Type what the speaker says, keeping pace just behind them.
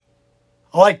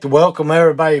I'd like to welcome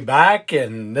everybody back,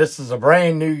 and this is a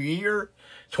brand new year,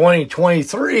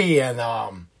 2023, and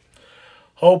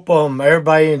hope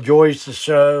everybody enjoys the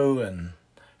show and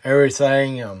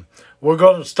everything. We're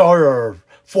going to start our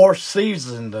fourth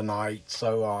season tonight,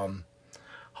 so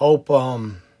hope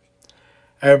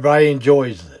everybody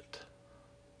enjoys it.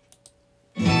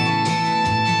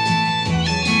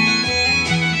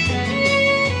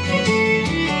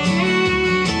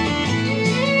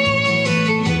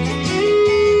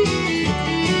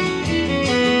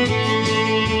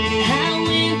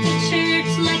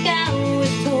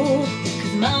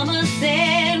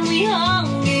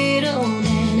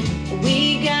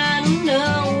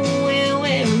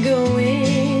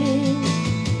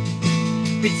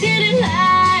 Pretending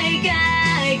like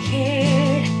I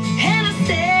cared, and I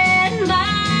said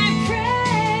my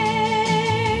prayer.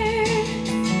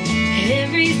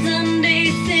 Every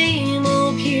Sunday, same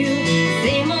old pew,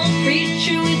 same old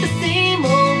preacher with the same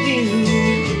old view.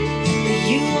 When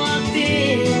you walked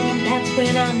in, that's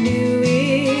when I knew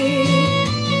it.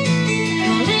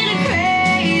 Call it a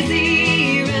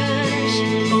crazy rush.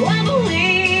 Oh, I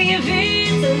believe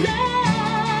it's love.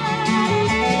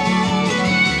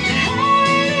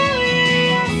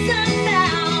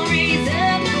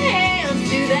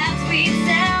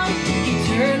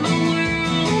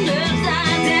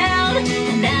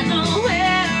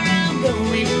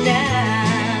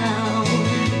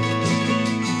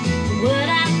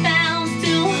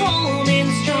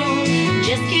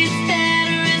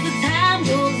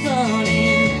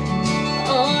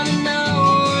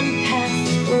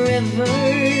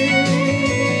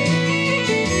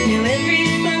 Now every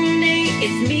Sunday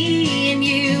it's me and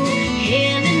you,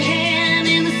 hand in hand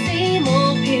in the same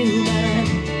old pew, but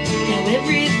now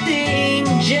everything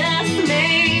just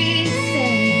makes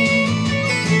sense.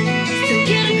 Still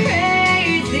get a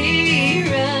crazy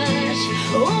rush.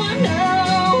 Oh, I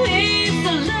know it's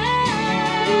a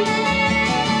love.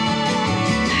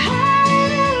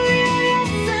 Hallelujah,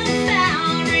 yes, I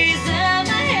found. Raise up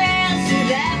my hands to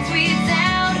that sweet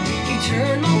sound. You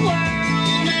turn my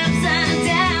world upside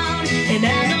down, and I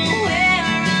know where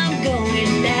I'm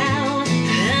going now.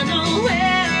 I know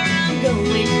where I'm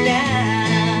going now.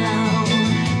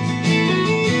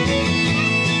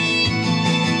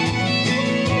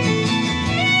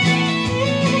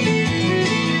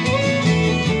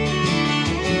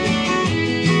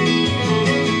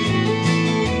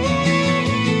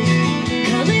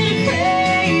 Call it a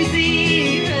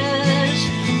crazy rush.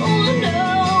 Oh, I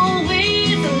know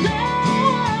it's love.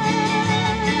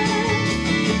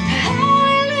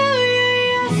 Hallelujah,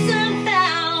 yes, I'm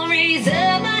found. Raise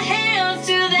up my hands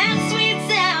to that sweet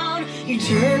sound. You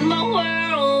turn my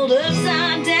world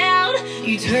upside down.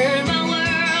 You turn my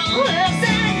world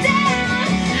upside down.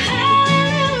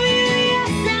 Hallelujah,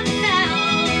 yes, I'm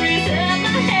found. Raise up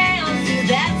my hands to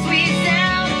that sweet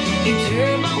sound. You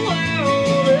turn my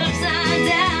world upside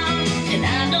down, and I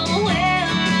know where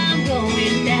I'm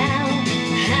going now.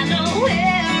 I know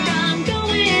where I'm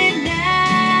going now.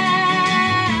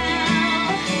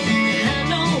 I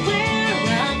know where I'm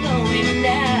going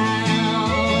now.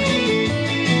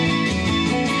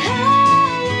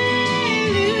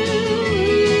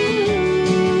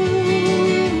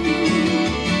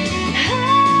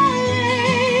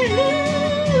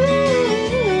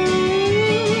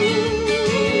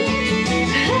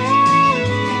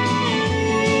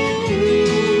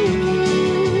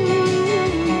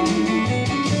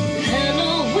 I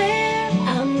know where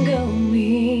I'm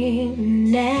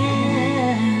going now.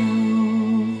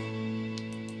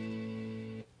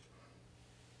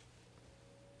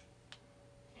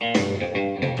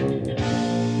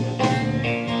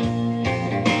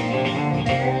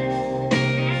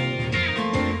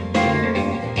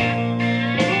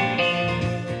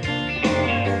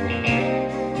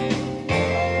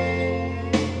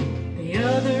 The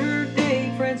other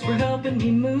day, friends were helping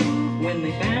me move when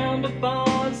they found a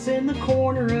vase in the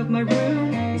corner of my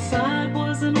room. Inside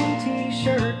was an old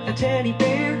t-shirt, a teddy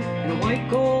bear, and a white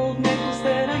gold necklace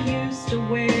that I used to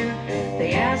wear.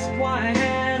 They asked why I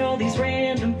had all these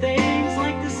random things,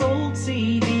 like this old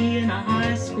CD and a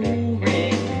high school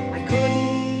ring. I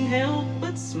couldn't help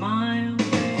but smile.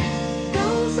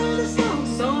 Those are the slow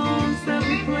songs that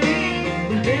we played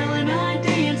when Bill and I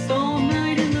danced all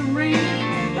night in the rain.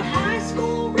 The high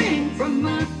school ring from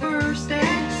my first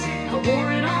ex, I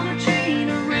wore it on a chain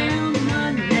around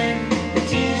my neck. The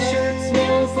t-shirt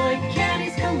smells like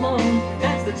Caddy's cologne.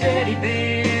 That's the teddy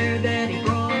bear that he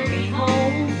brought me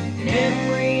home.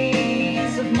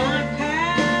 Memories of my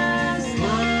past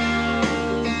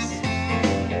loves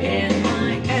and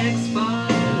my ex-boss.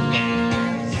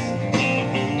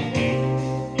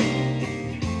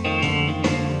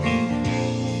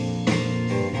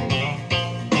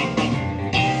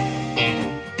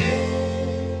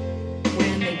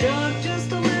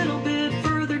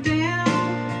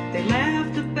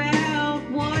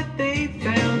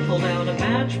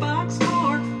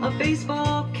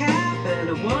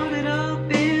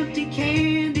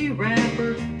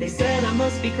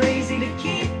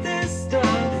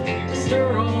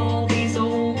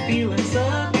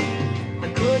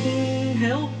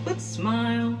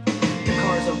 smile. The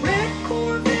car's a red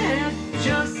Corvette,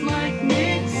 just like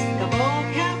Nick's. The ball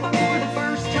cap I wore the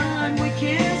first time we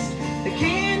kissed. The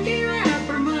candy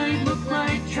wrapper might look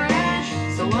like trash,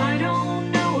 so I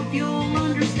don't know if you'll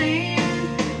understand.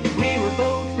 We were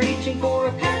both reaching for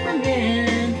a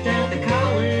peppermint at the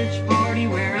college party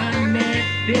where I met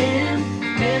Ben.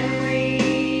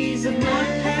 Memories of my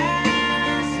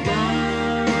past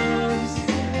loves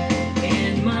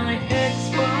and my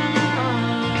Xbox.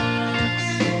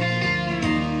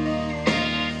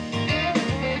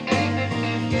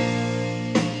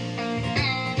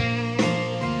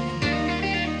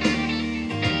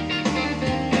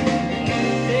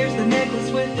 There's the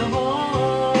necklace with the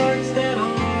hearts that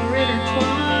are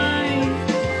intertwined.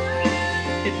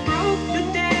 It broke the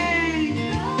day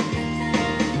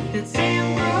that Sam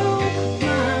broke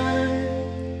mine.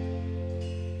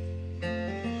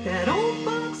 That old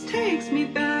box takes me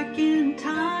back in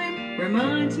time,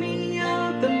 reminds me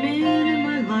of the men in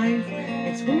my life.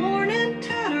 It's worn and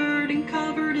tattered and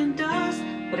covered in dust,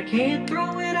 but I can't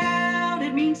throw it out,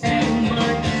 it means too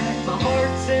much. My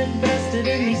heart's invested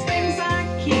in these things I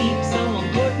keep, so I'm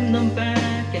putting them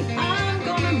back and I'm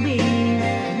gonna leave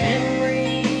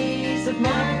memories of my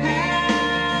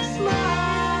past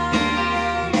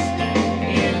lives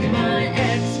and my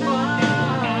Xbox.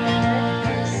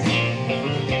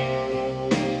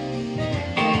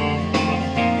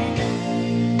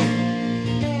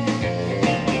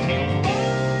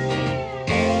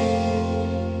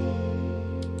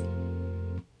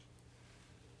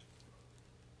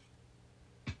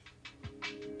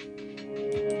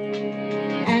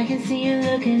 I can see you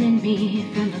looking at me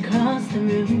from across the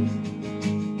room.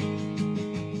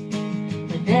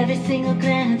 With every single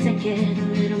glance I get a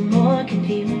little more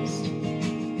confused.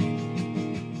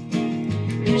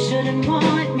 You shouldn't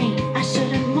want me, I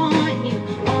shouldn't want you.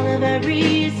 All of our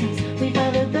reasons, we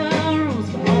follow the rules,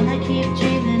 but all I keep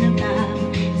dreaming about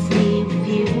is me with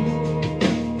you.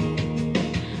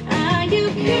 Are you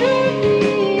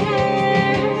curious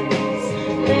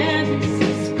where this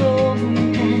is going?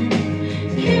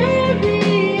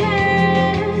 Curious,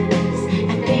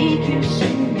 I think you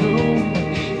should know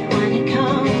that when it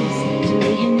comes to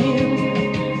me and you,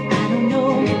 I don't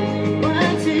know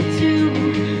what to do,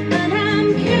 but I'm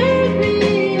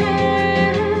curious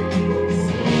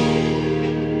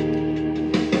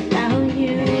about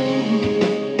you.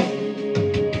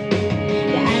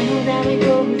 Yeah, I know that we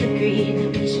both agree that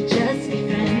we should just be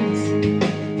friends,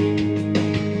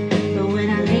 but when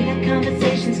our late night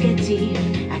conversations get deep,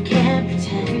 I can't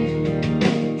pretend.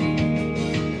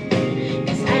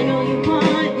 'Cause I know you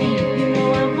want me, you know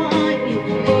I want you.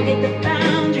 Forget the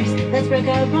boundaries, let's break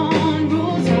our own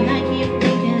rules. All I keep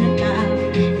thinking about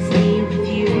is me with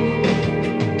you.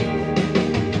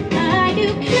 Are you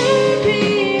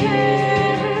curious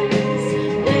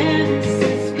where this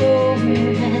is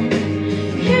going?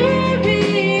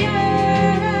 Curious,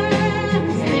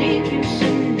 think you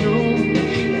should know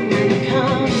that when it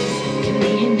comes to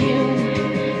me and you,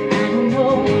 I don't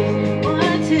know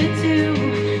what to do,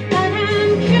 but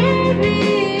I'm curious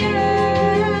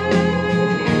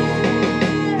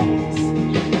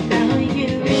about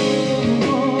you.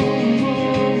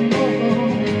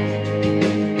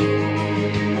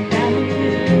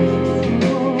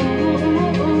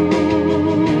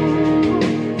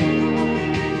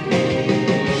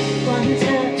 One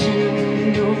touch and I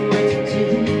know what to do.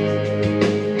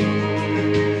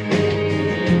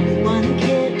 One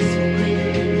kiss will quit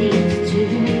the need to.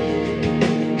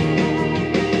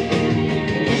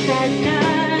 If that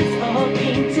does all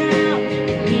came down,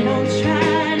 we don't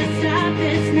try to stop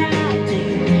this now. Do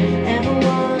you ever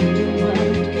wonder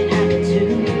what could happen to?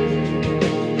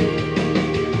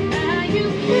 Are you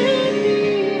curious?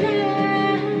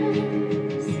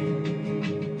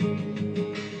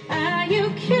 Are you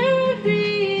curious?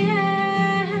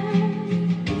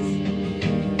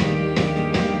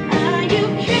 Are you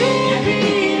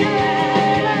curious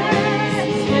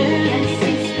where this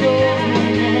is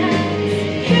going?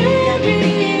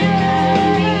 Curious.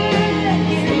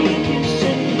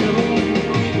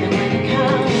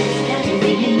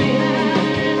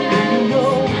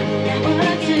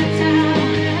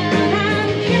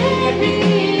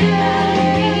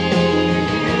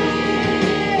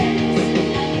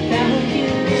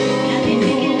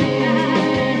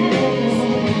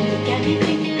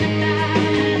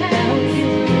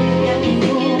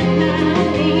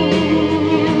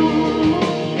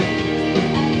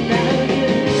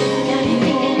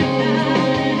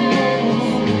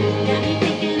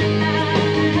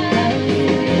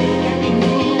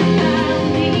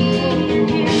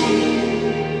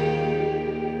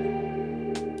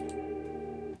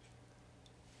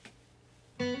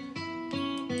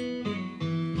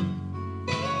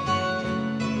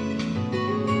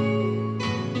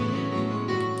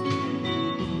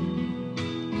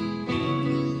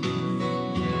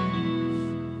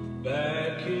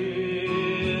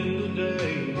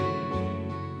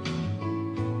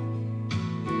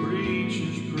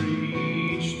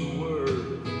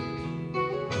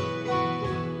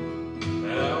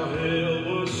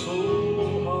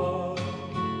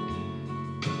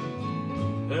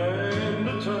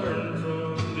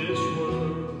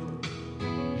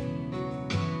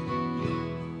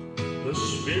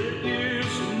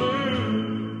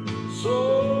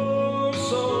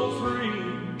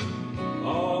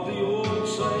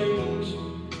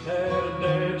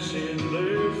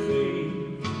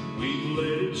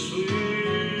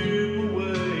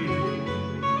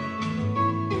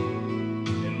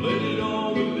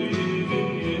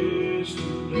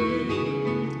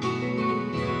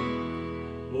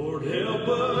 help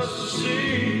us to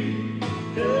see,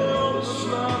 help us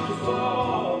not to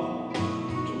fall,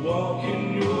 to walk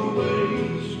in your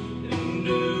ways and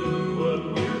do what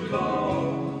we're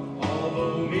called.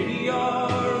 Although many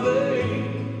are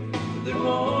they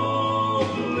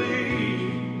won't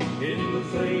believe in the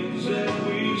things that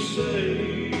we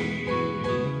say.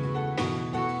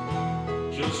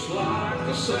 Just like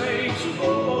the saints of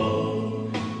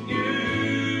old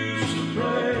used to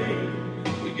pray,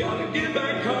 we gotta get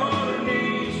back on our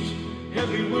knees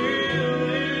and be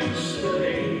willing to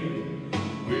stay.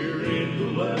 We're in the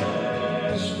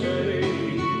last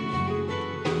days.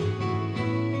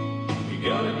 We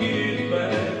gotta get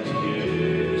back to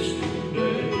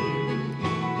yesterday.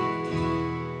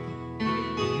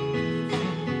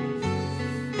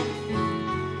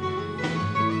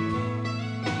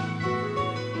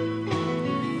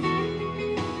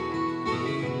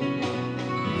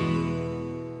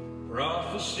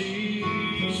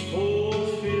 Prophecies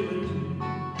fulfilling,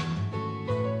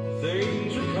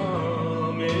 things are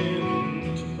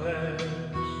coming to pass.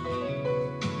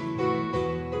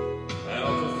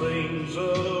 Out the things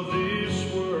of this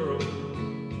world,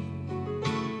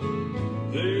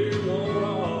 they won't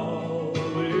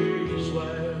always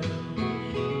last.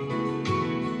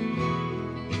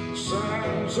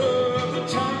 Signs of the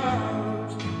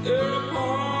times, they're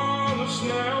upon us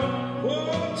now.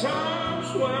 Oh,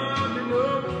 time's winding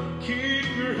up. Keep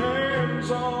your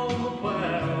hands on the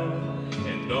plow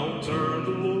and don't turn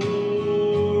the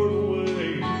Lord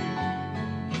away.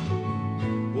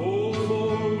 Oh,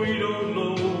 for we don't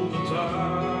know the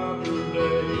time or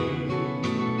day.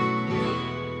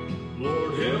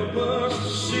 Lord, help us to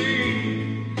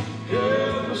see,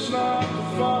 help us not to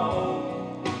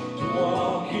fall, to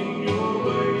walk in your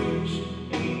ways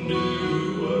and do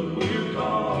what we're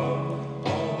called.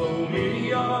 Although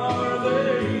many are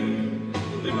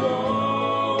they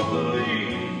won't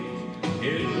believe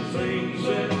in the things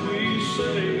that we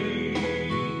say.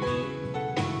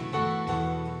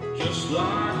 Just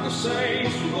like the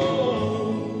saints of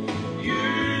old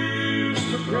used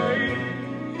to pray,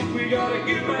 we gotta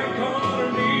get back on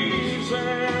our knees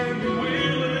and be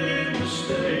willing to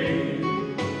stay.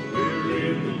 We're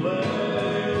in the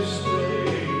last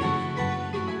days.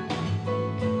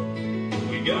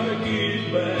 We gotta get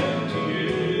back to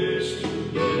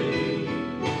yesterday.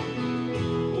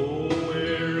 Oh,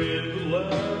 we're in the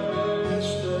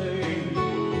last days.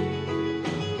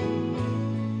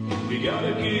 We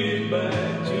gotta get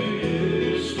back to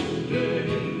yesterday.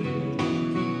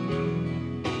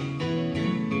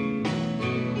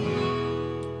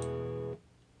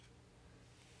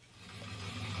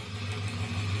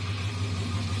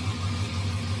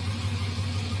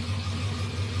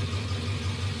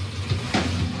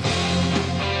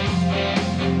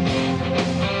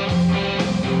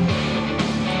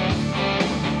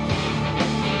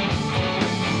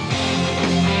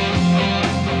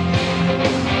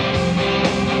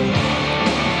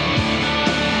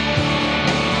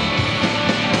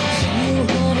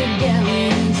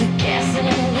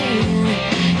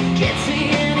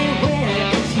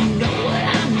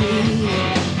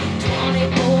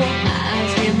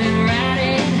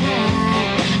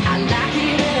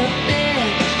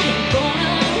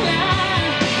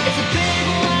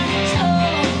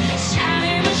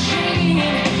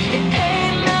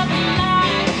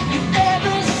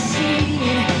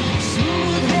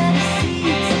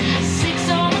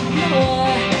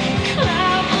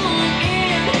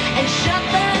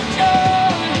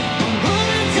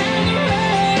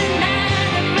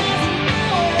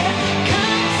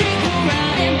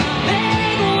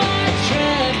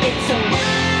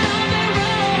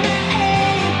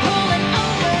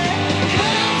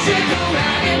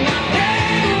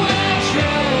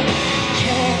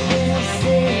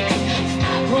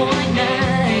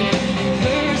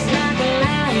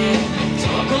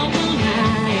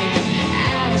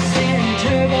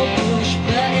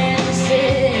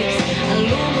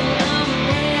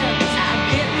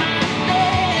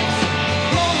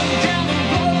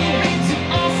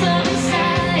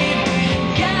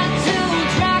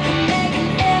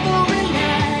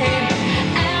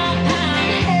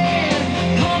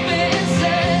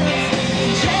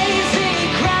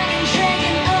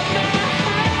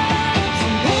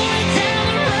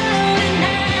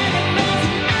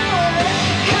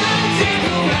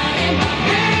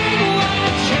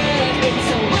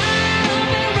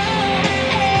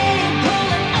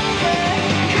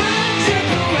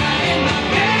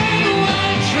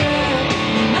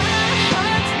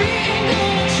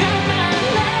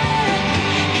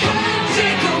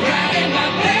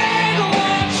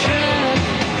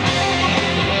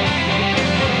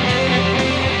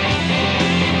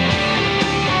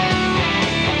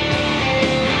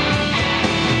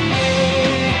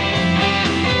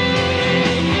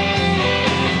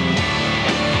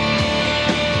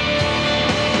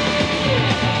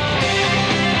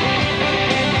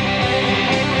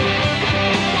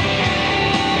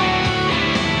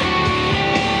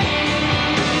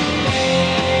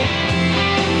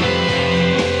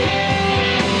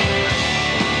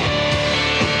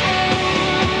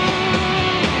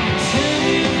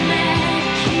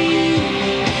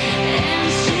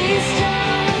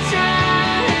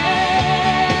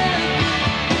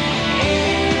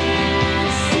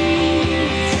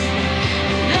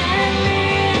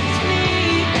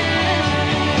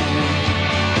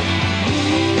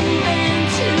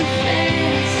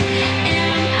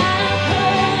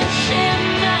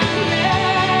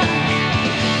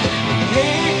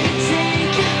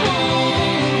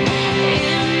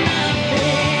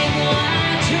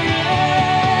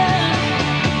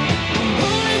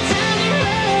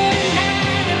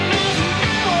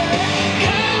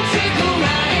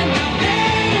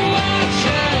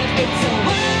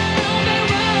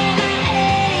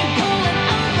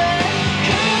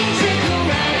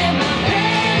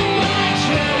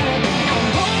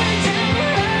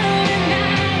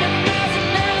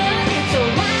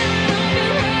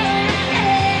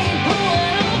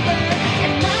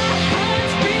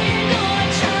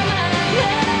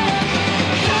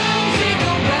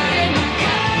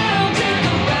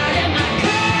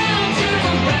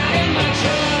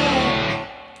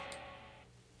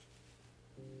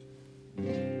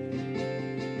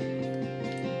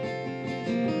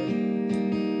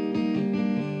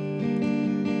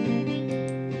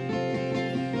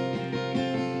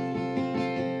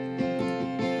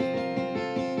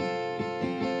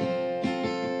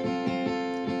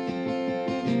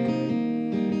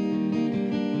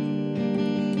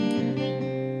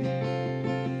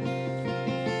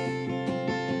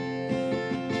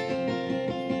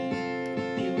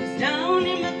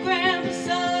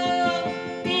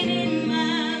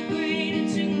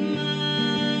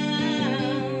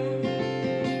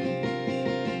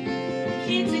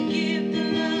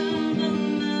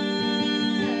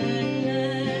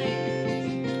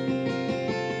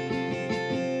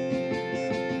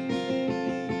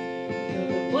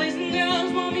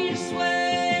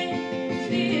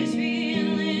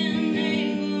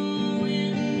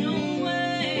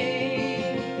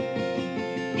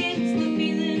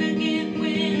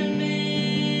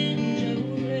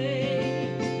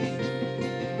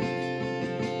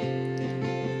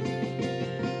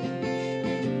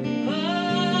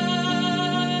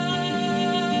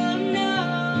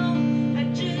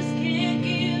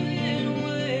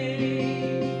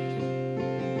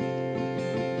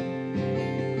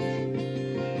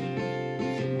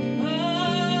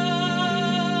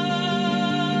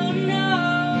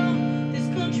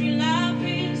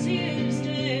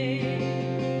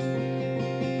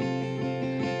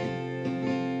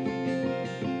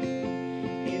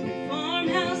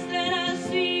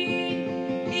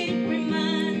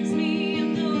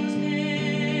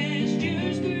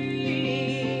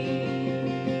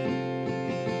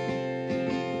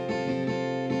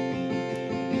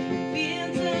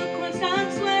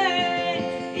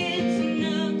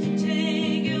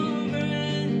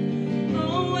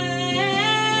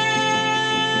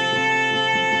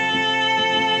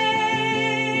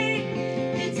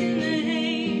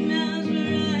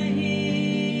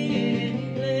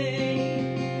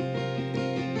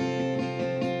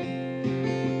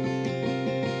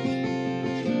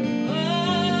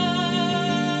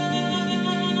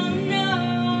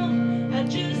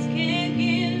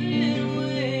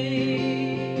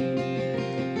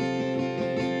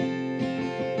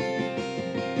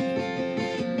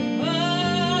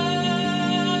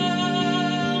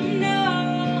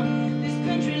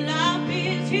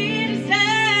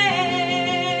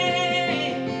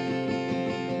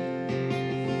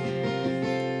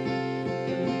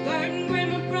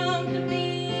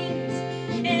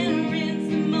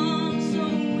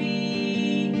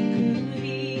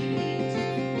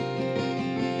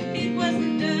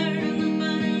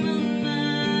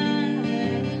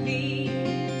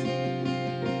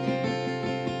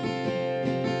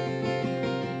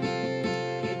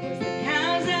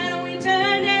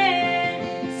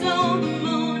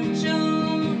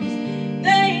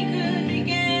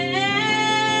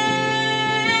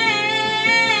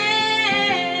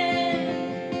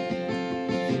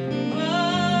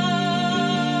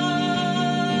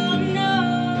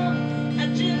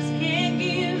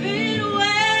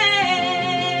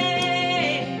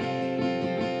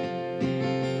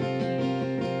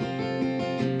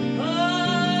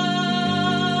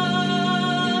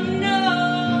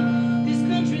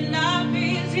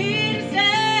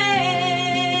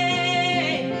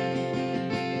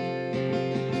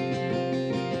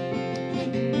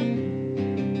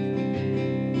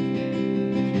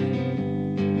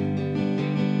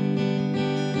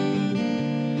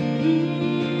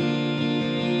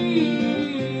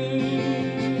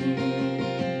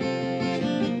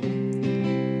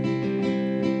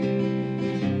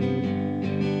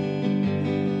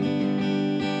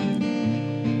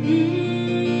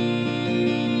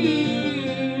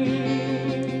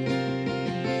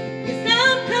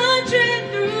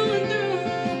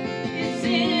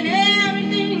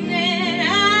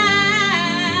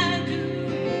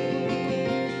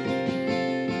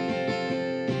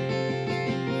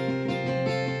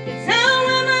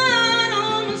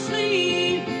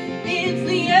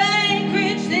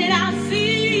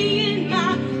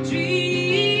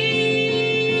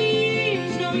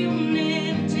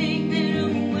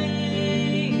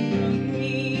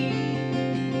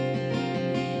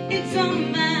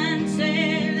 some man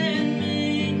say that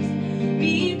makes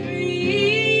me breathe.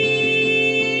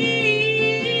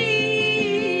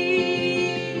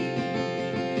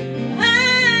 Oh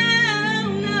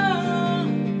no,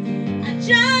 I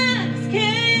just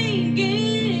can't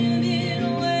give it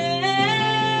away.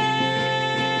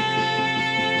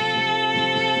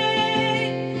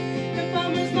 I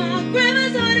promise my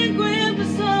grandma's heart and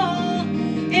grandpa's soul,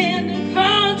 and the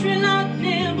country lot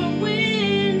never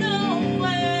went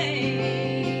away.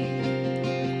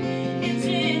 It's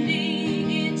in the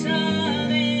guitar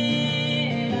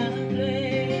that I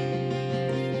play.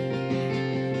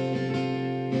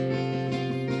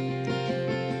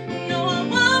 No, I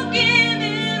won't give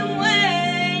it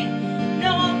away. No,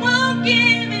 I won't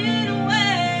give it away.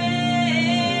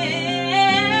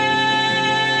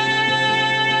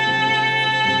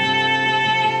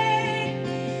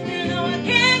 No, I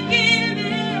can't give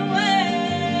it away.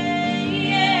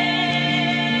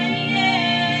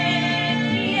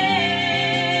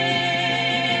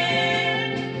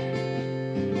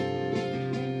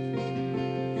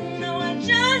 No, I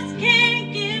just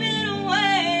can't give it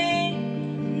away.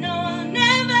 No, I'll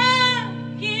never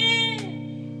give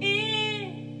it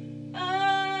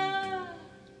up.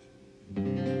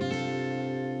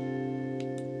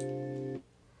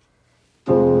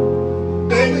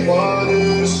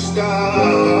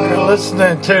 You're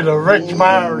listening to the Rich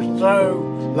Myers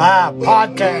Show live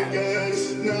podcast.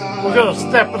 We're going to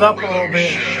step it up a little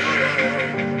bit.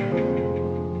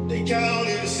 They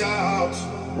counted us out.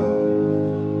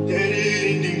 They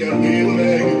didn't think that we would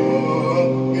make it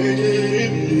up. They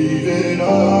didn't believe in us.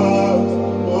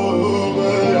 Oh,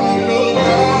 but I know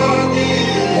God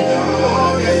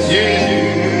is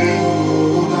yeah.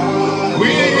 We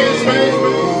in here, space.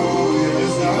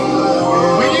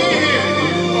 We in here.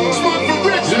 Smoke for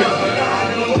Richmond.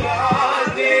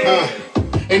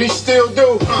 And he still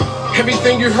do.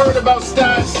 Everything you heard about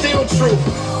Styles still true.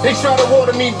 They try to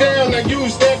water me down. I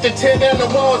use that to tear down the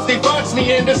walls. They box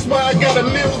me in. That's why I got a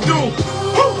mildew.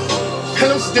 Woo!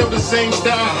 And I'm still the same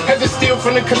style. Had to steal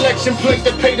from the collection plate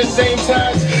to pay the same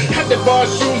ties. Had to borrow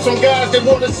shoes from guys that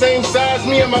wore the same size.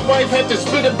 Me and my wife had to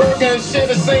split a burger and share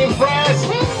the same fries.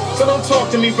 So don't talk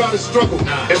to me about a struggle.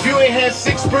 If you ain't had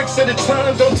 6 bricks at a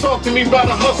time, don't talk to me about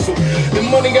a hustle. The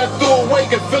money I threw away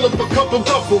could fill up a couple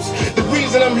duffels. The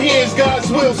reason I'm here is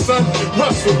God's will, son.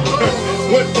 Russell.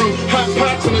 Went from hot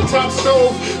pots on the top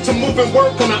stove to moving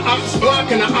work on the ops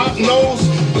block and the op nose.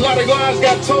 A lot of lies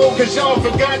got told cause y'all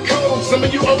forgot code. Some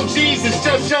of you OGs is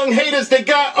just young haters that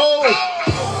got old.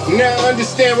 Now I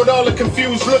understand what all the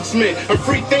confused looks meant. A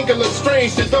free thinker looks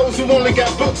strange to those who only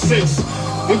got book sense.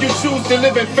 When you choose to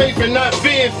live in faith and not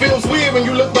fear, it feels weird when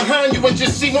you look behind you and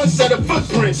just see one set of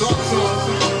footprints.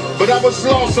 But I was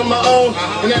lost on my own,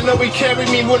 and I know he carried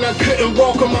me when I couldn't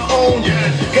walk on my own.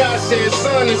 God said,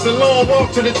 son, it's a long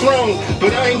walk to the throne,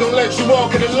 but I ain't gonna let you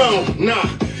walk it alone, nah.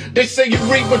 They say you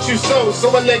reap what you sow,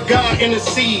 so I let God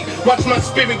intercede. Watch my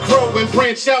spirit grow and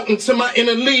branch out into my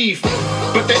inner leaf.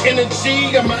 But the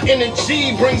energy of my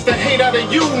energy brings the hate out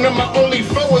of you. Now my only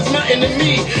foe is my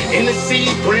enemy. Inner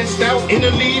seed branched out,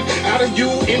 inner leaf out of you,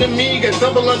 enemy. Got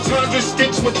double entendre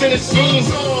stitched within a scheme.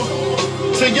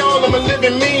 To y'all, I'm a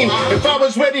living meme. If I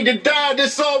was ready to die,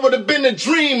 this all would have been a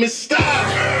dream. It's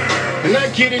style. And I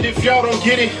get it if y'all don't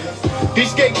get it.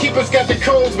 These gatekeepers got the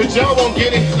codes, but y'all won't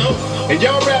get it. And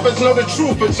y'all rappers know the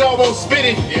truth, but y'all won't spit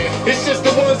it. It's just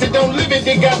the ones that don't live it,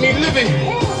 they got me living.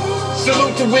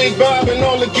 Salute to Wig Bob and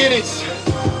all the get it's.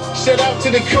 Shout out to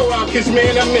the co-op, cause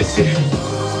man, I miss it.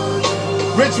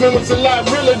 Richmond was a lot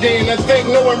realer then. I thank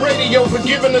Noah Radio for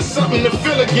giving us something to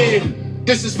feel again.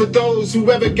 This is for those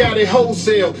who ever got it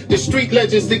wholesale. The street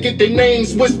legends that get their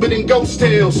names whispered in ghost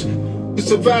tales. Who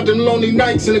survived them lonely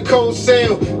nights in a cold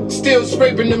cell, still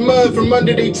scraping the mud from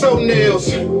under their toenails.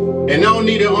 And I don't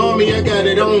need an army, I got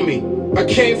it on me. I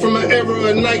came from an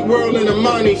era of Night World and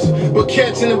Amani's, where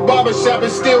cats in the barbershop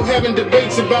is still having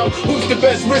debates about who's the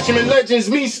best Richmond legends,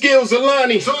 me, Skills, or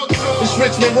Lonnie. It's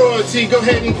Richmond royalty, go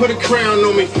ahead and put a crown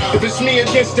on me. If it's me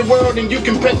against the world, then you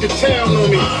can bet the town on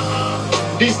me.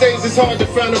 These days it's hard to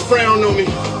find a frown on me,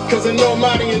 cause I know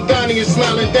Marty and Donnie is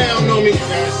smiling down on me.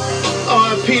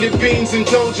 R.I.P. to Beans and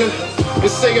Doja, and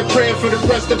say a prayer for the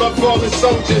rest of our fallen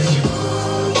soldiers.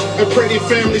 I pray their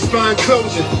families find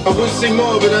closure. I would say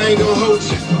more, but I ain't gonna hold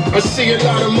you. I see a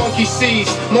lot of monkey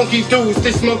seeds, monkey dudes,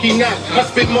 this monkey not. I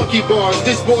spit monkey bars,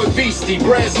 this boy beastie,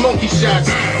 brass monkey shots.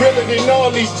 Realer than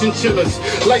all these chinchillas,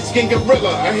 light skin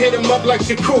gorilla. I hit him up like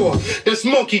Shakur, that's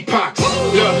monkey pox.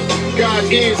 Look, God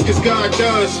is, cause God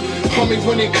does. Homie,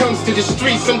 when it comes to the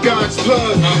streets, I'm God's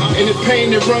blood. And the pain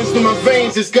that runs through my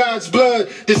veins is God's blood.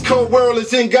 This cold world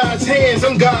is in God's hands,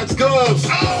 I'm God's gloves.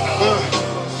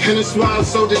 And that's why I'm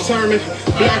so determined.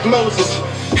 Black Moses,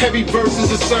 heavy verses,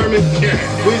 a sermon.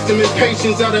 Wisdom and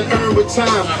patience I done earned with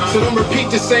time. So don't repeat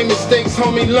the same mistakes,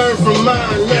 homie, learn from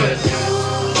mine. Look,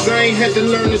 'cause I ain't had to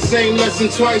learn the same lesson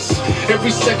twice. Every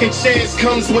second chance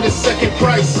comes with a second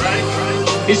price.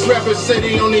 These rappers say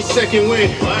they on their second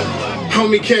win.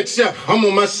 Homie, catch up, I'm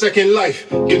on my second life.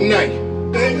 Good night.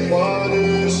 They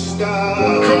wanna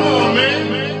stop. Come on, man.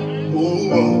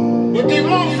 What they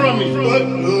want from me? But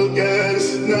look at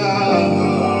us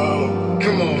now.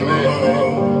 Come on,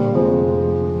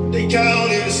 man. They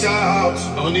counted us out. I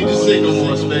don't need to say no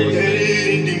more, Spade. They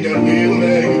didn't think that we'll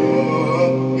make it up.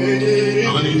 I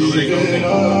don't need to say no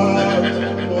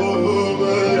more.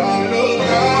 But I know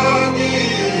God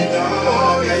did.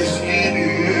 Yes, He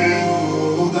did.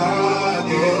 God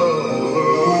did.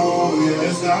 Oh,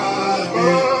 yes, God did.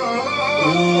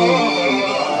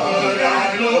 But I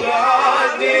know God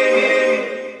did.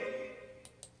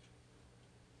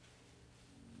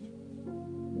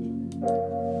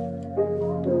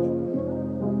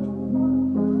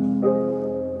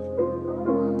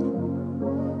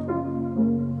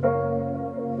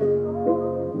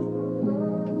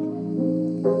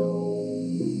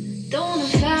 Don't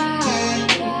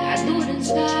fight, I do it in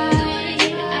spite. I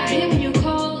hear when you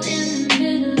call in the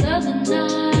middle of the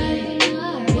night.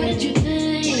 What did you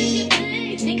think?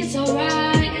 You think it's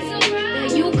alright?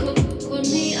 That you could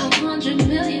with me 100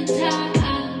 million times.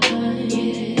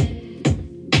 Yeah.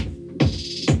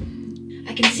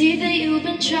 I can see that you've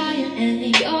been trying and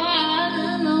you're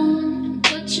all alone,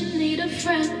 but you need a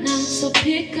friend now. So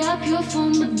pick up your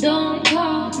phone, but don't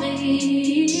call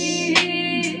me.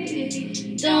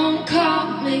 Don't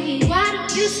call me. Why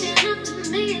don't you stand up to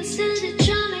me instead of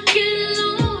trying to get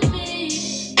along with me?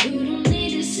 You don't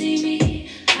need to see me.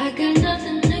 I got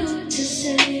nothing new to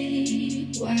say.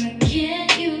 Why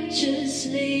can't you just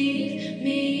leave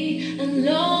me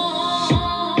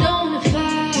alone? Don't wanna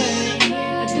fight. I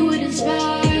do it in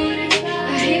spite. I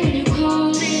hate when you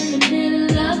call in the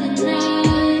middle of the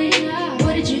night.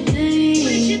 What did you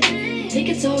think? Think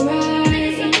it's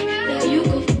alright that you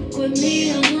could fuck with me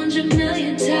 100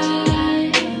 million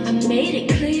times. I made it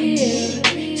clear,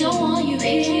 don't want you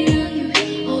here.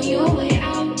 On your way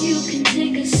out, you can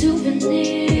take a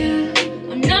souvenir.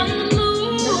 I'm not in the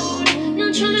mood,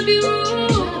 not trying to be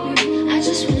rude. I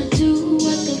just wanna do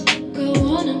what the fuck I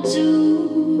wanna do.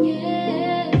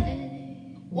 Yeah.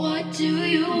 What do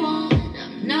you want?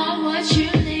 I'm not what you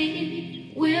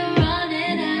need. We're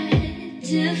running at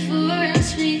different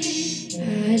speed.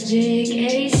 Magic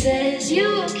 8 says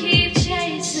you keep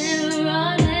chasing,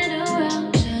 running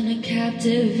around, trying to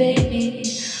captivate me.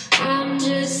 I'm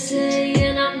just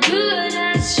saying I'm good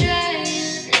at straying.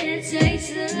 It takes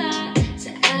a lot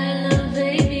to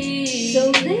elevate me.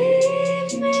 So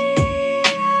leave me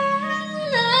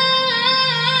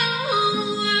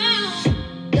alone.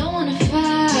 Don't wanna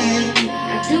fight,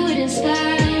 I do it in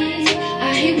spite.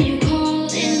 I hate when you call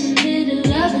in the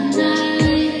middle of the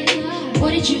night.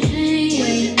 What did you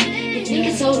think? You think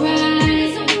it's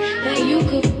alright that you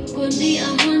could fuck with me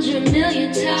 100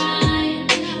 million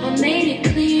times? I made it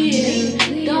clear,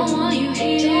 don't want you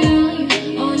here.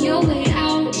 On your way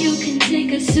out, you can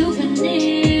take a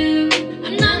souvenir.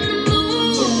 I'm not in the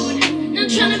mood, not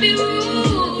trying to be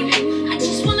rude. I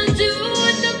just wanna do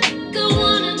what the fuck I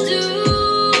wanna do.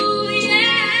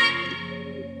 Yeah.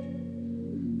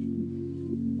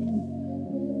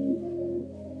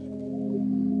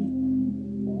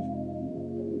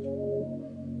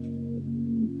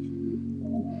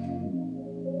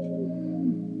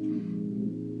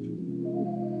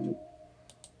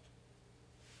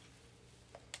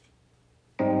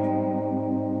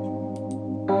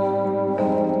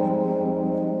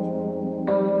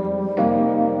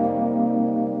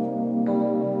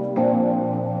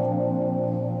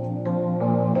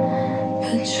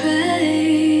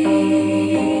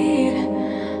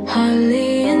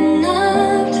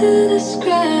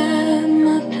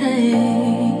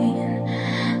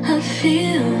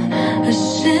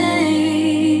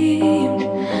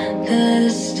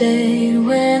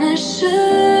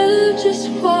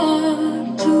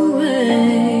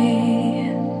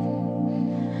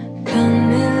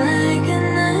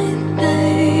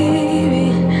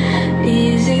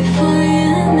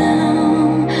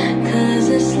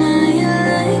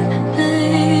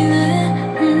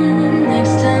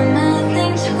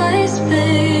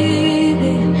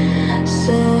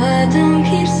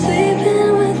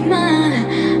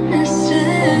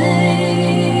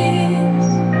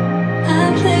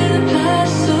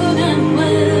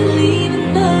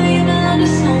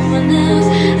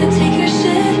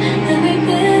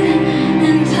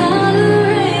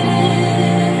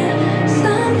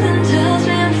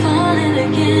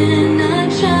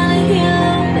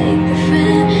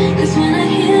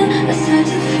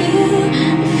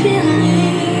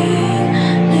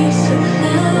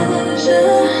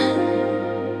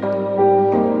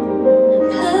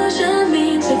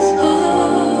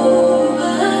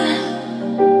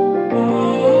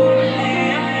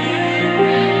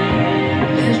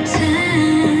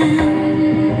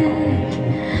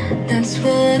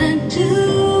 should I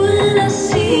do when I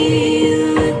see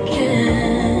you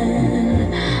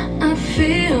again? I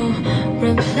feel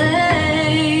replaced.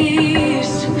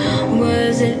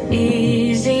 Was it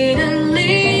easy to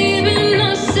leave and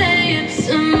not say it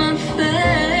to my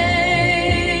face?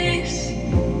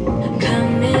 Cut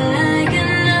me like a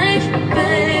knife,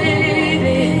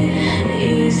 baby.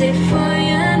 Easy for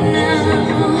you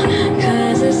now,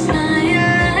 'cause it's not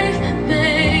your life,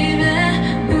 baby.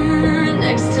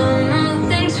 Next time I'll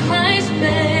think twice,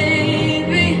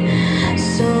 baby,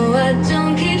 so I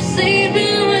don't keep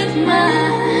sleeping with my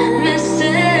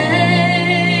mistakes.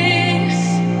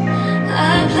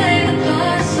 I play the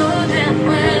part so damn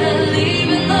well,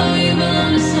 even though you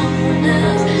belong to someone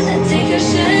else. I take your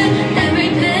shit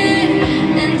every day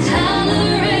and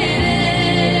tolerate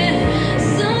it.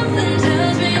 Something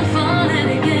tells me I'm falling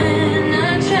again.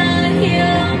 Not trying to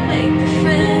heal, I'll make the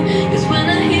friend. 'Cause when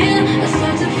I heal, I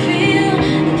start to feel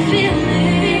the feeling.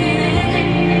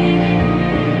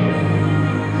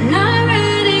 Not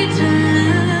ready to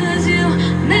lose you.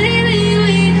 Maybe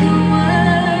we could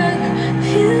work a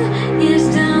few years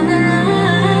down the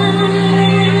line.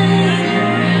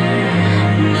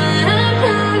 But I'm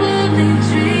probably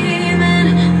dreaming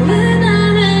we're not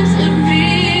meant to be,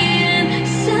 and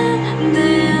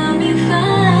someday I'll be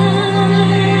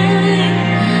fine.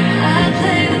 I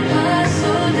play the part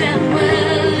so damn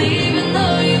well, even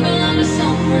though you belong to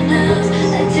someone else.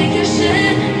 I take your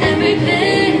shit every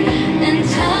day and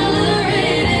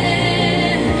tolerate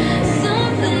it.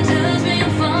 Something tells me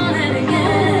I'm falling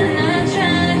again. Not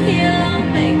trying to heal, I'll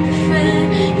make the friend.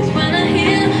 'Cause when I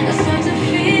heal, I start to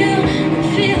feel the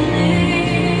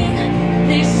feeling.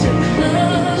 Needs to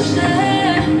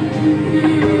closure.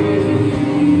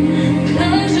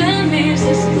 Closure means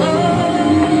it's over.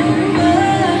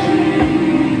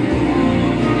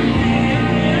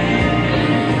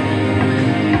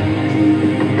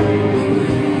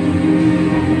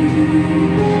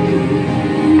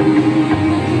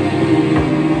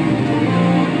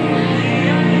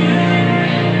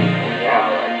 Yeah,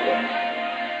 like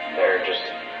there are just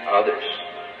others.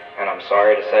 And I'm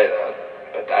sorry to say that,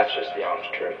 but that's just the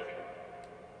honest truth.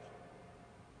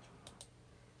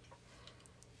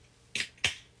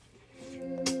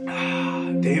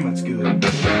 Damn, that's good.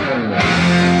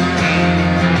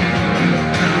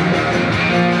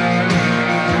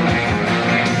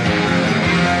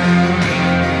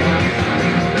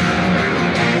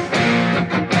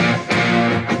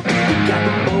 Got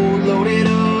the boat loaded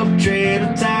up,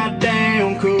 trailer tied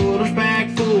down, coolers back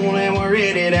full, and we're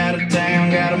headed out of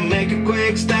town. Gotta make a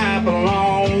quick stop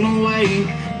along the way,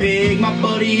 pick my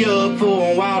buddy up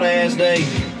for a wild ass day.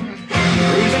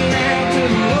 Cruising down to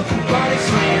the local party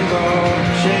sandbar,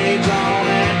 shades on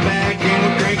at back, and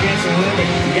we're drinking some liquor.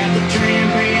 Got the trim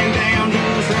pinned down,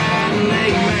 just riding a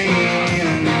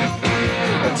man.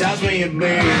 Toss me a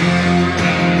beer.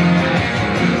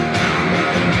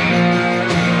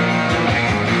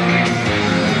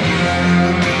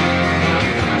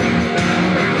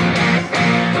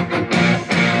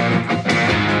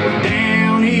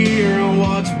 Down here on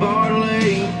Watts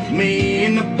Bartley, me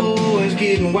and the boys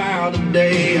getting wild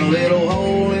today. A little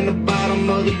hole in the bottom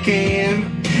of the can,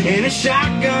 and a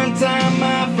shotgun time,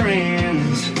 my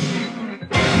friends.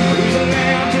 Cruising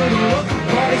down to the local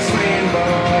party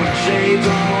sandbar, shades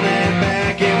on at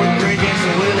back, and we're drinking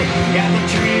some Willie. Got the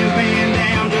trim pinned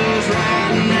down, just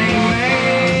riding a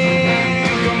man.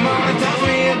 Come on and toss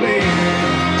me a beer.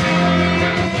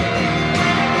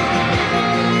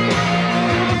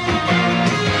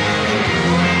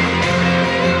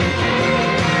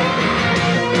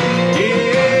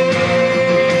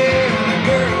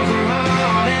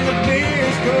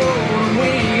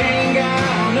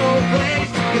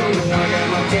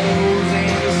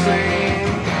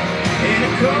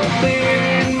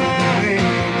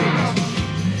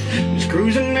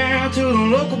 Cruising now to the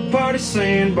local party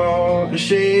sandbar, the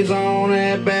shades on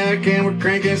at back, and we're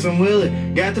cranking some Willie.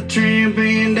 Got the trim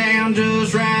pinned down,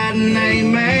 just riding a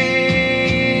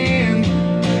man.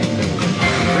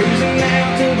 Cruising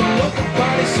now to the local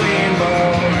party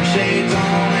sandbar, shades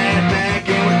on at back,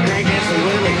 and we're cranking some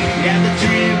Willie. Got the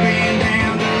trim pinned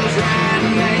down, just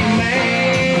riding a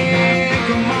man.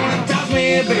 Come on and toss me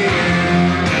a beer.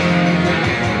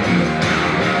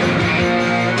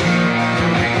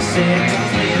 Said,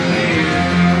 toss me a beer.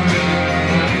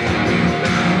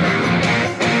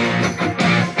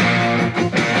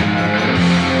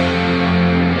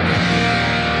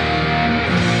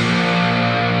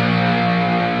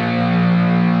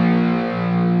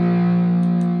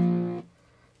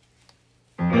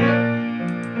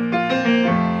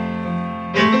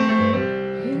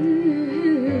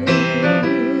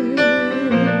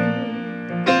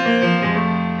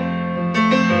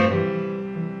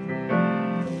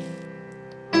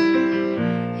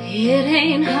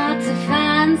 ain't hard to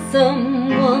find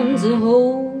someone to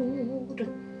hold.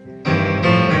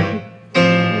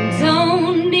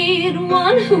 Don't need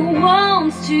one who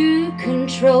wants to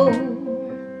control.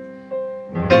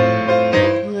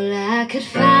 Well, I could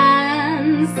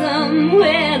find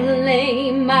somewhere to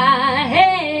lay my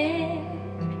head,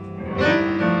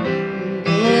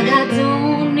 but I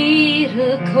don't need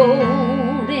a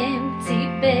cold, empty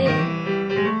bed.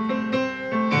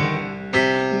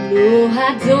 No,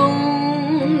 I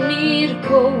don't need a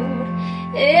cold,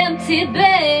 empty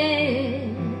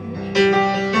bed.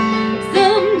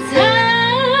 Sometimes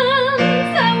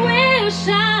I wish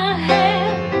I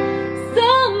had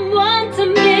someone to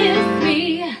miss me,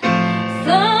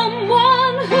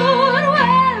 someone who'd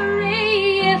worry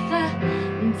if I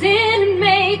didn't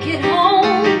make it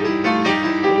home,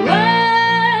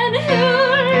 one who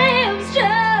lives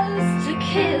just to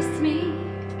kiss me.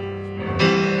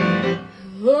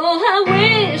 Oh, I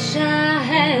wish I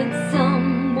had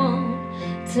someone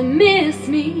to miss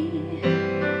me.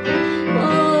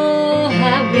 Oh,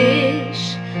 I wish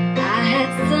I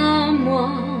had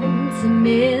someone to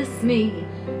miss me.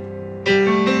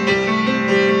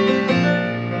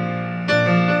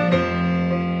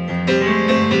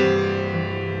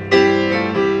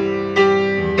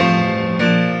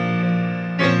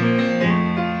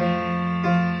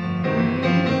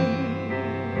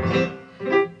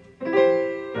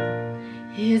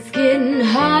 It's getting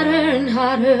harder and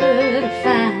harder to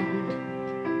find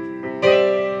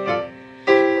a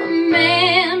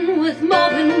man with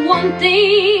more than one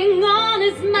thing on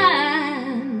his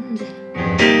mind.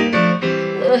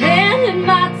 And it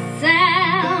might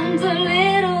sound a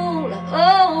little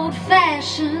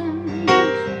old-fashioned,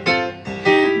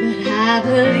 but I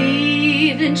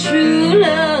believe in true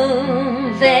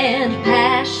love and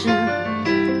passion.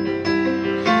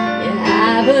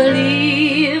 Yeah, I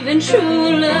believe in true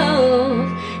love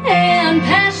and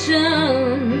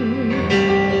passion.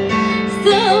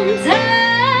 Sometimes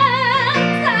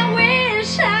I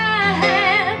wish I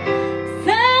had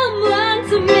someone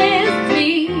to miss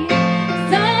me,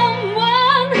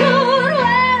 someone who'd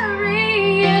worry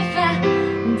if I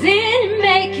didn't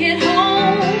make it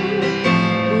home,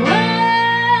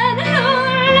 one who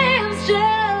lives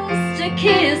just to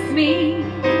kiss me.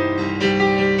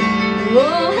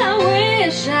 Oh, I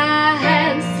wish I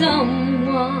had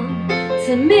someone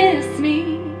to miss me.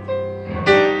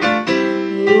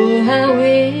 Oh, I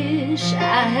wish I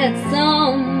had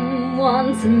someone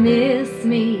to miss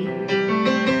me.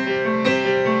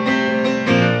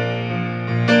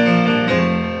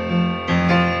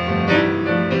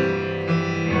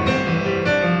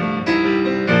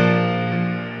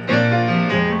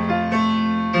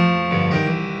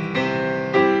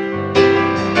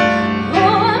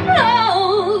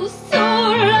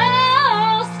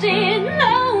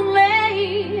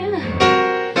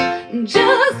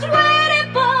 Just waiting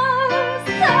for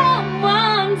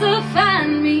someone to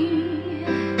find me,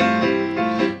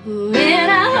 and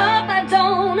I hope I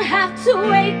don't have to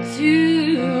wait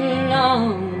too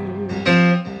long.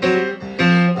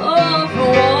 Oh, for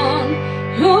one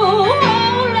who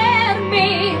won't let me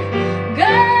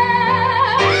go.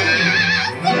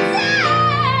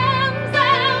 Sometimes I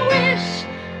wish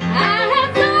I had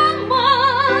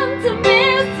someone to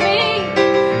miss me,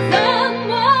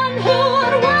 someone who'd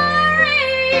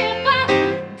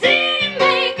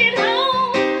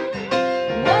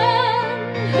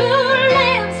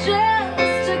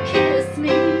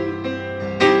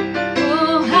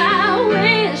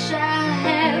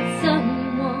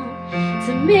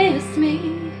miss me.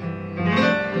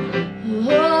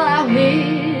 Oh, I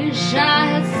wish I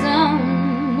had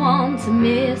someone to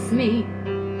miss me.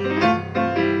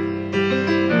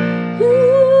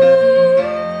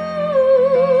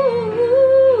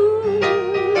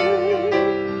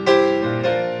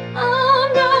 Oh,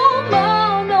 no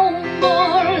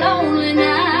more lonely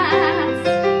nights.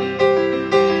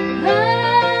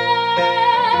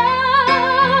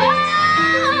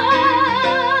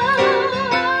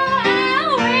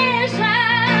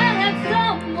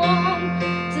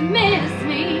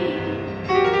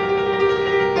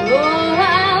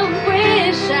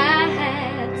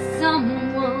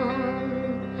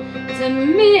 To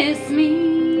miss me.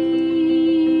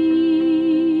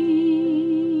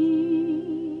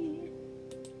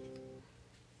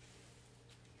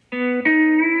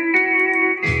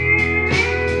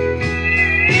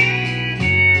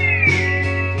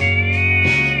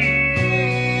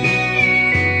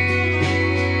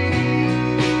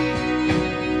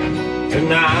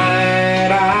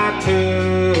 Tonight I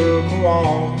took a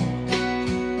walk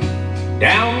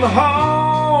down the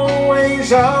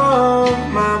hallways of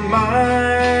my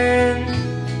mind,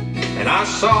 and I I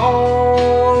saw a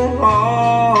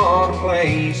lot of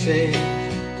places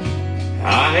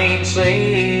I ain't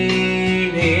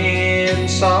seen in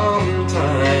some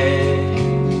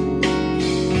time.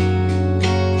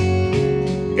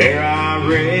 There I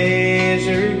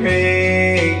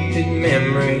resurrected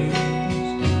memories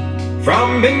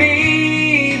from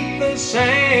beneath the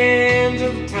sands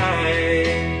of time,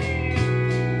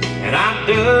 and I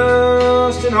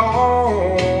dusted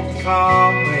off the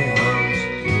cobwebs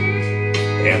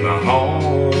in the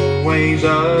hallways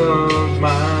of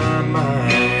my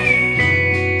mind.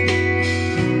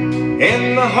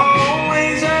 In the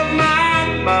hallways of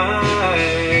my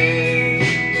mind,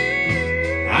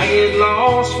 I get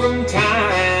lost from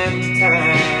time to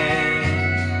time.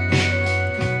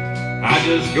 I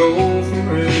just go from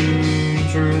room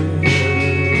to room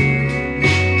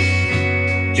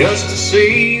just to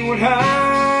see what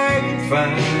I can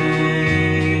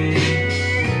find.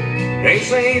 They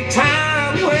say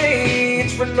time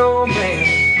waits for no man,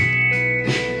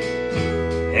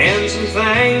 and some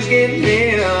things get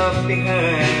left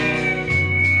behind.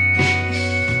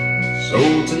 So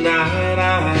tonight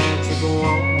I took a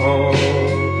walk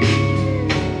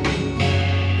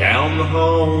down the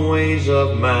hallways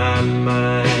of my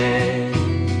mind.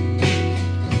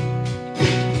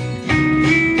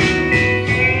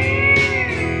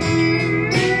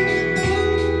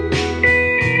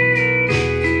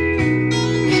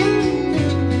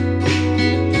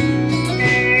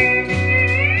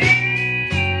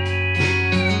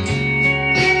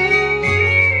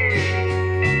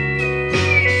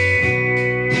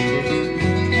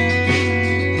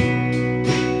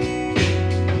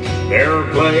 There are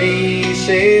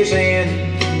places in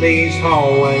these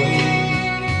hallways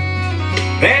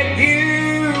that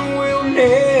you will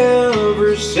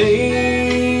never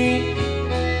see,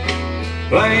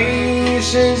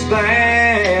 places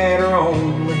that are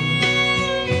only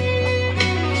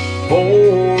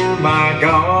for my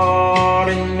God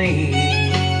and me.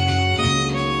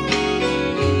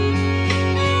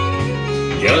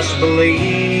 Just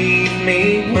believe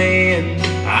me when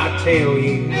I tell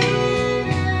you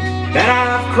that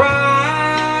I've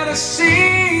cried a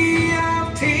sea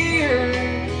of tears,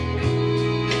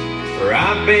 for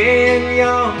I've been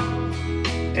young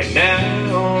and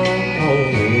now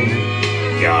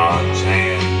God's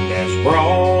hand has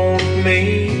brought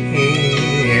me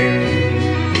here.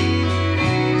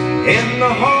 In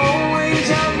the hallways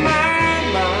of my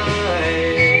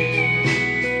mind,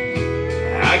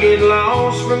 I get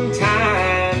lost from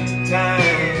time to time.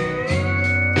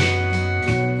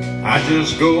 I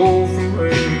just go from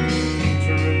room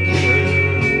to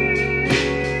room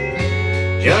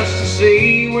just to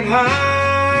see what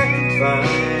I can find.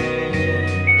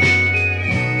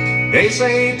 They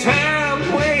say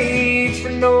time waits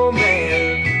for no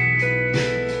man,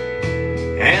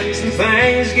 and some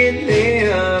things get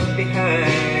left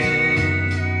behind.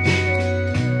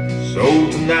 So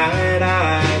tonight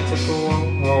I took a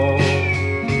walk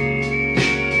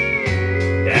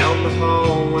down the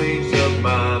hallways of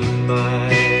my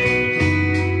mind.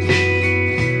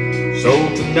 So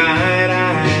tonight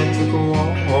I took a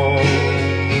walk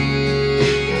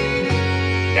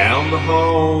down the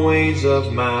hallways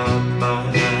of my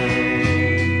mind.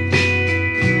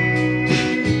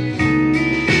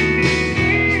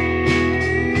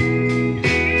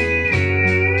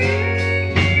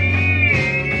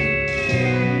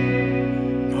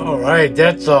 All right,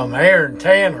 that's Aaron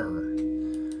Tanner.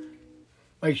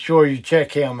 Make sure you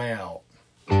check him out.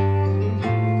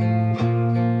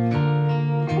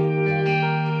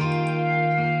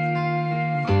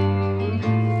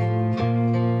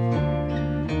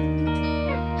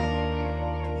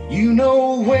 You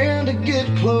know when to get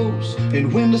close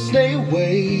and when to stay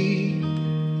away.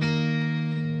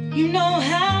 You know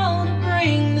how to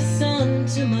bring the sun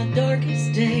to my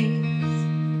darkest days.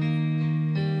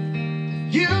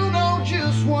 You know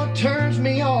just what turns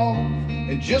me on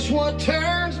and just what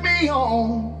turns me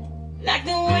on. Like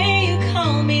the way you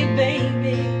call me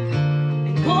baby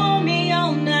and pull me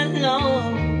all night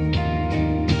long.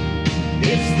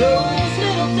 It's those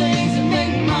little things that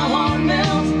make my heart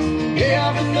melt.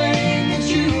 Everything that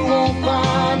you won't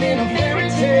find in a fairy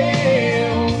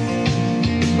tale.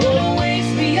 But it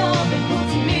wakes me up and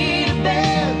puts me to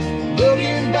bed.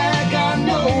 Looking back, I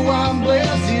know I'm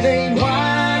blessed. It ain't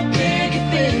white picket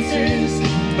fences,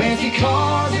 fancy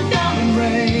cars, and diamond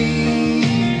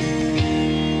rings.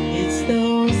 It's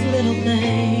those little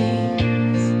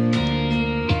things.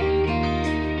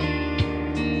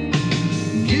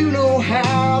 You know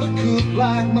how to cook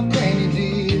like my granny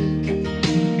did.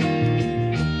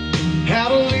 How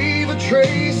to leave a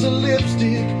trace of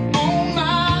lipstick on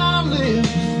my lips.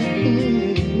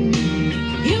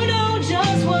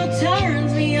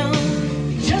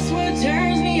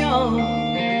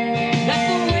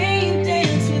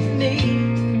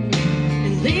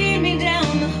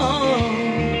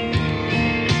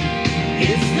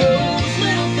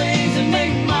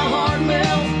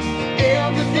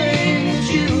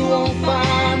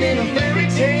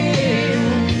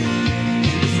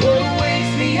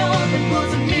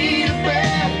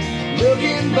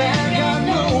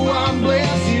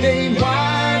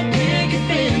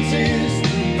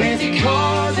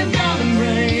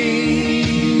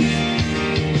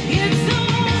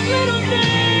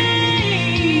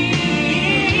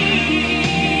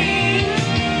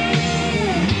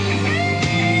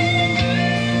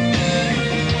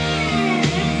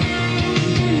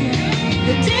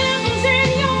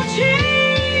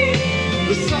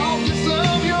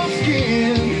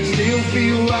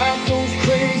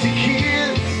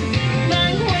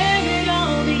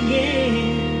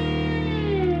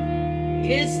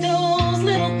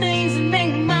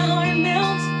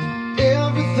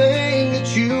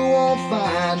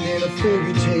 in a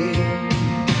fairy tale.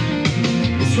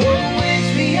 It's what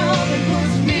wakes me up and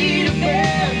puts me to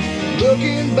bed.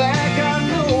 Looking back, I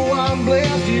know I'm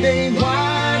blessed. It ain't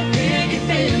white picket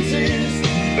fences,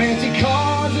 fancy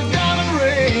cars, and diamond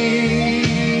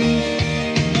rings.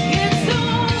 It's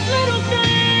those little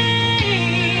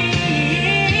things.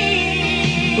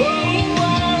 Oh, I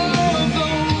love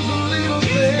those little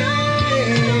things.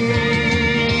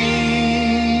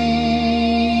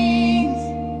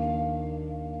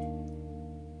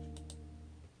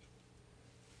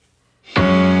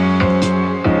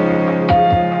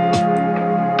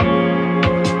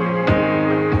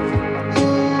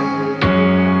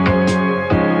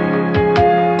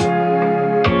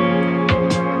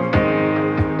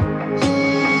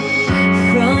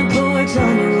 Front porch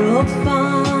on your old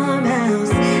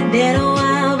farmhouse. Been a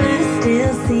while, but I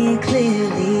still see it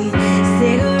clearly.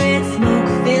 Cigarette smoke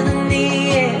filling the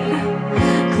air.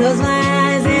 Close my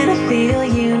eyes and I feel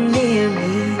you near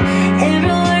me.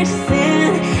 Every word you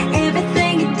said,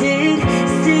 everything you did,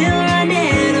 still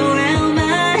running around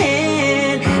my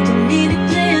head. Don't need to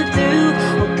flip through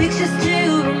or pictures to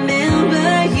remember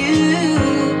you.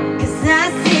 'Cause I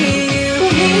see you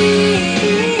here.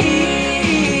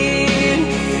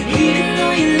 Even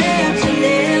though you left, you're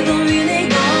never really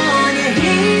gone. You're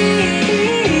here.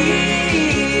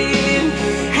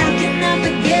 How can I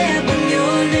forget when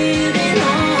you're living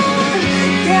on?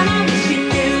 Damn, I wish you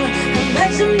knew how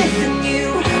much I'm missing you.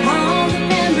 All the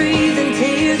memories and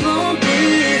tears won't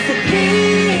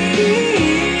disappear.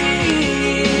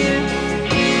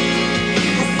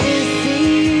 I still see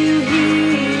you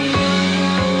here.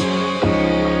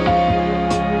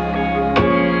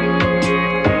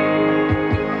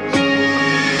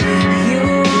 You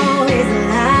were always the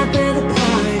life of the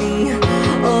party.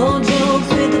 Old jokes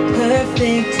with the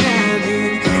perfect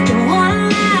timing. Don't wanna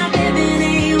lie, baby, it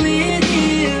ain't with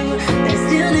you. But I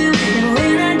still do, and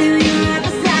when I do, you're right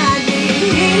beside me.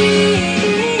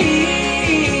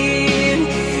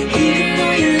 Even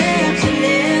though you left, you're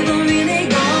never really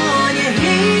gone. You're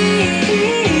here.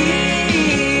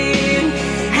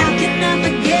 How can I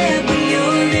forget when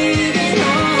you're living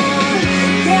on?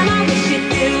 Damn, I wish you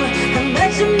knew how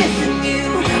much I'm missing you.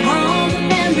 All the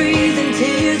memories and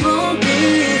tears won't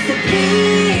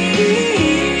disappear.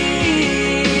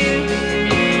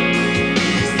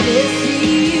 Still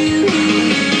see you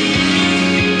here.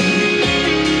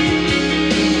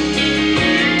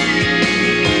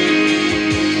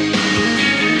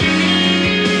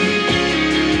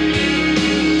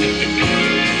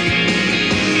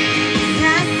 I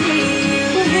see you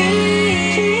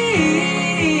here.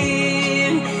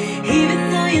 Even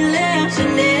though you left,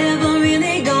 you're never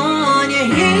really gone.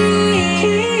 You're here.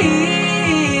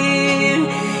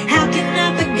 How can I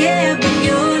forget when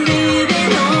you're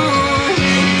living on?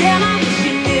 Damn, I wish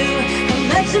you knew how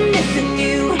much I'm missing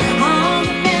you. All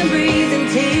the memories and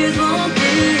tears won't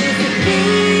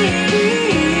disappear.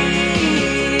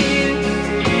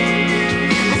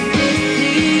 I still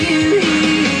see you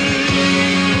here.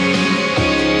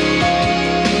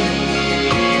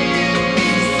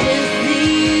 Still see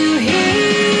you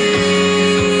here.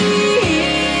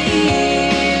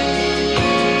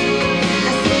 I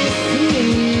still see you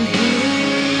here.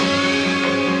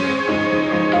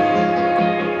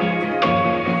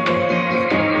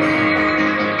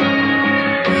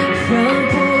 Front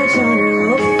porch on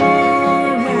your old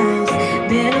farmhouse.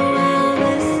 Been a while, but I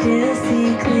still see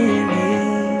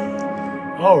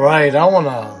clearly. All right, I want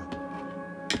to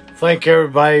thank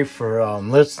everybody for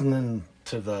listening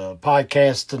to the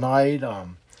podcast tonight.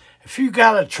 If you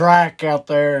got a track out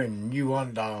there and you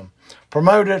want to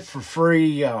promote it for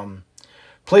free,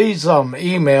 please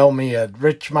email me at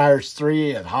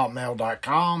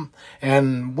richmyers3@hotmail.com,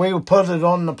 and we'll put it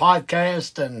on the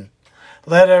podcast and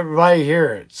let everybody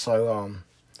hear it. So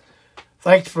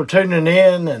thanks for tuning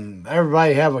in, and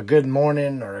everybody have a good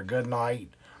morning or a good night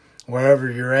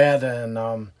wherever you're at,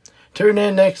 and tune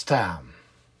in next time.